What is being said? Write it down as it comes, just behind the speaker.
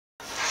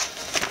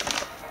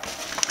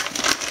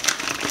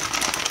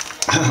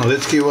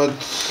let's see what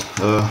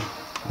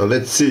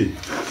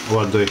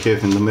do I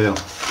have in the mail.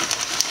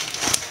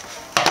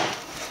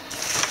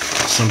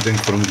 Something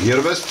from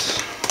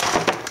Gearbest,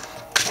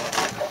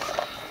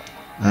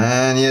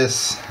 and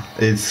yes,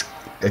 it's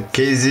a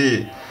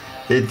KZ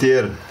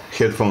ATR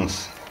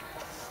headphones.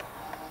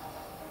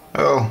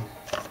 Well,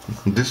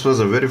 this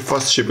was a very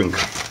fast shipping,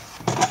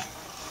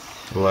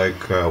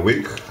 like a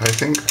week I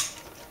think.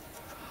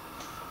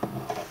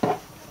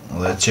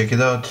 Let's check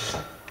it out.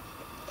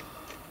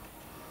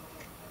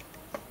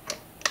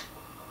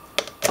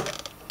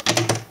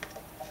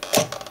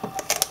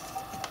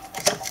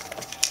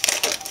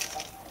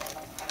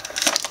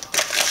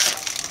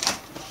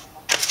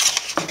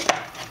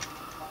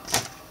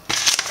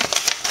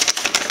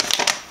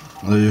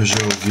 The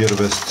usual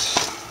Gearbest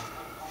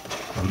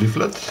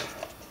leaflet.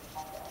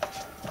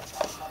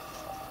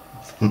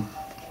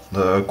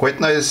 Quite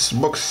nice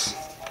box.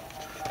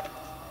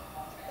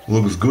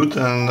 Looks good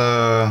and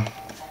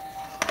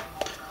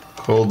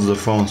holds the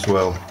phones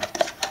well.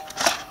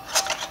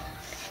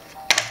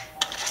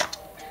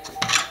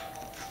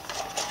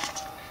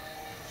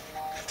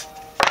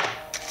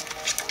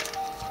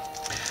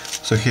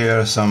 So here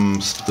are some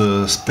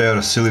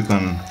spare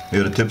silicone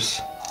ear tips,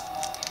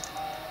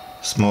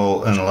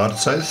 small and large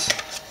size,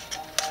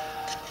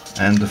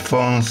 and the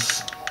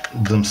phones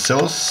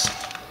themselves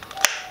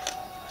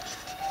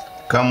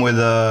come with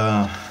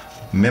a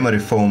memory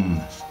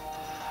foam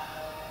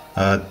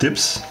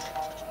tips.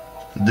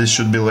 This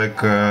should be like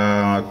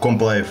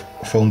Comply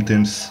foam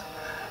tips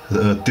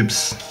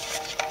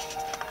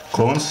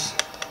clones,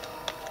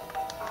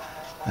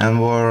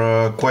 and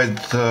were quite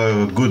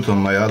good on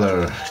my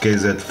other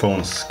KZ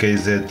phones,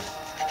 KZ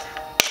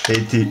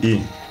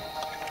ATE.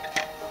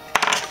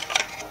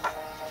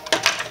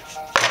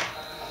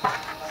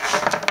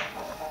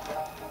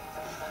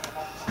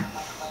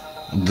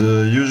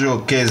 The usual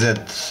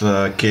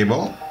KZ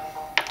cable,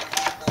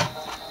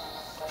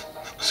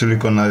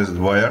 siliconized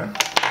wire.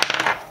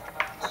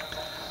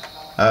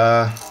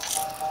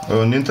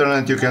 On the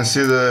internet you can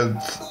see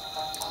that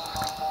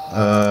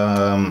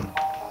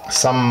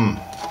some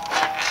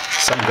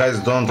guys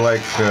don't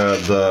like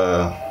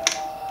the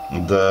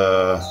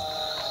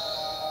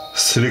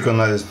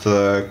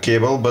siliconized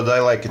cable, but I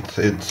like it.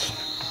 It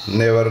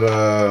never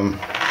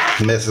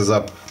messes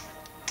up.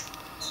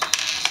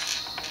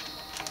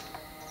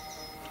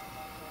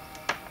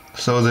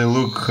 So they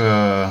look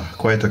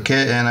quite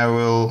okay, and I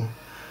will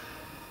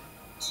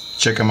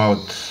check them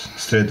out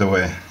straight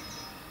away.